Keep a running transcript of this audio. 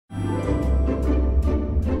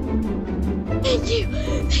thank you,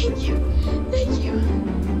 thank you, thank you,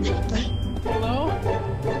 thank you. Hello?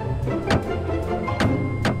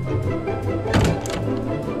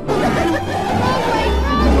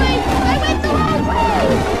 Wrong way, I went the wrong way.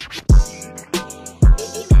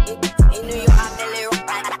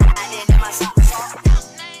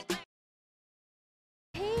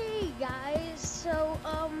 Hey guys, so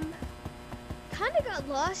kind of got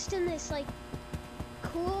lost in this like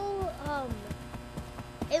cool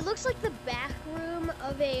it looks like the back room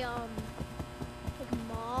of a like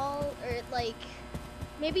mall or like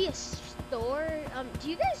maybe a store. Do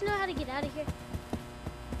you guys know how to get out of here?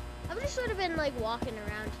 I've just sort of been like walking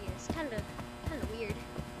around here. It's kind of weird.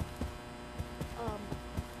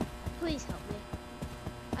 Please help me.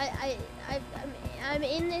 I'm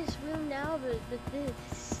in this room now, but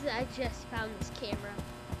I just found this camera.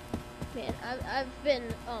 Man, I've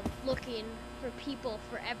been looking for people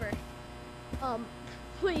forever.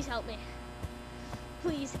 Please help me.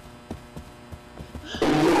 Please.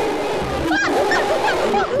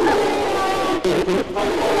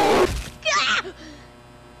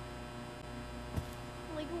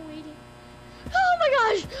 Like waiting. Oh my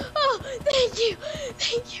gosh! Oh, thank you,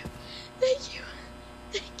 thank you, thank you,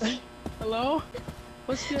 thank you. Hello?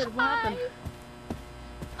 What's good? What happened?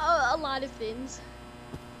 A lot of things.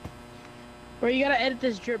 Bro, you gotta edit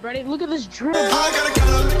this drip, ready? Look at this drip. I gotta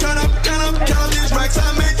count up these racks I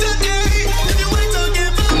made today. If you ain't talking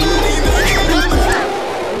about money,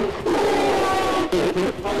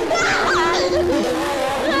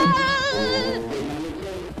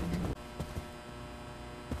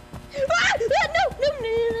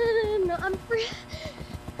 No, I'm free.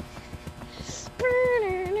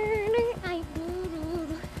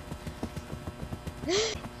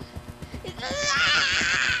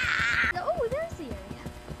 Oh, there's the area.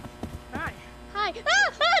 Hi. Hi.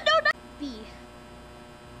 No, not B.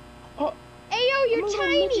 Oh. Ayo, you're I'm a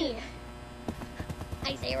tiny. midget.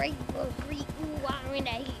 I say right.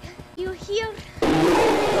 You hear?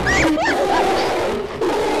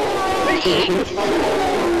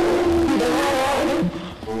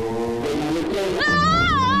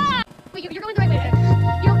 Ah! Wait, you're going the right way.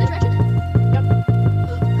 You know this direction? Yep.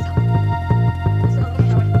 Let's go.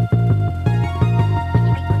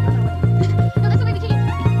 No, that's the way we came.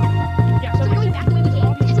 Yeah, So we're going back the way we came.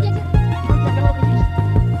 To the exit.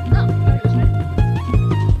 Oh.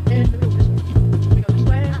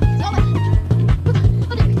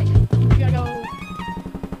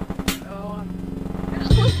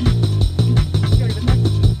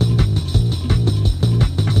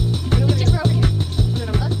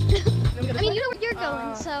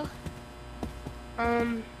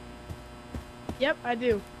 Yep, I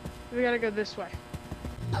do. We gotta go this way.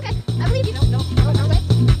 Okay, I believe you. No, wrong way.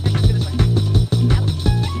 Let's go this way. Yep,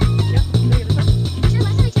 we go this way. Sure,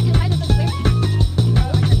 last time I checked it, kind of was clear. I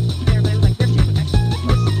checked there, but it was like, there's two.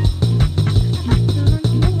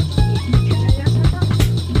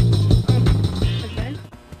 Okay, then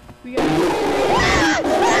we got.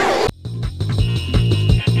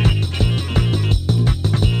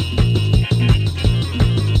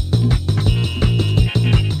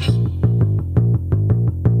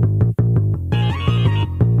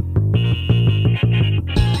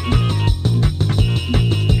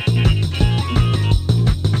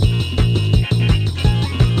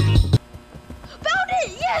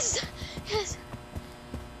 Yes! Yes!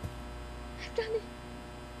 I've done it.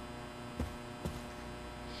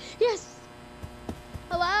 Yes!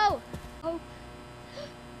 Hello? Oh.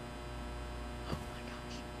 Oh my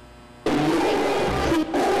gosh.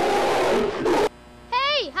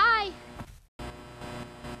 Hey, hi!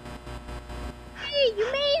 Hey, you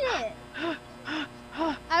made it!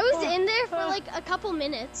 I was in there for like a couple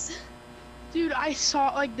minutes. Dude, I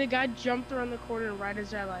saw like the guy jumped around the corner right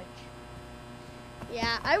as I like.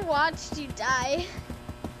 Yeah, I watched you die.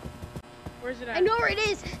 Where's it at? I know where it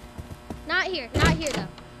is. Not here though.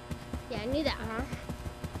 Yeah, I knew that, huh?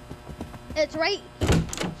 It's right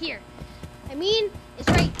here. I mean, it's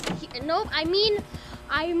right here. Nope, I mean,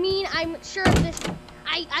 I'm sure of this.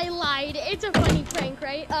 I lied. It's a funny prank,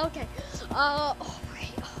 right? Okay. Oh,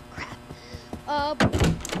 right. Oh, crap.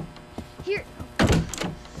 Here.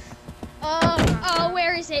 Oh,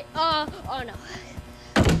 where is it? Oh no.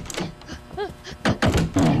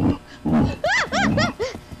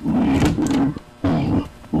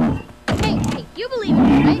 Hey, you believe in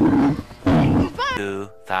me, right?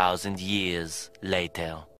 2,000 years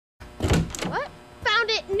later. What? Found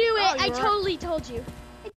it, knew it, I totally told you.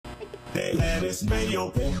 They had this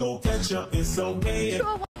mayo, pickle, ketchup, it's so mad.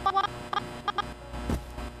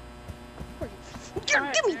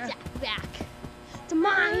 Give me that back. It's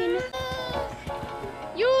mine.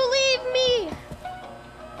 You leave me.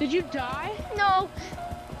 Did you die? No.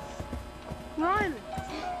 Run!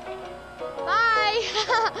 Bye.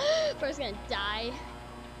 First gonna die.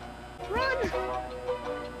 Run!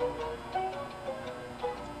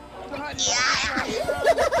 Run! Wrong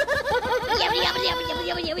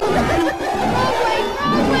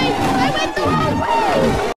way. I went the wrong way.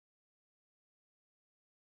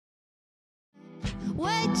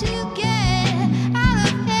 Way to get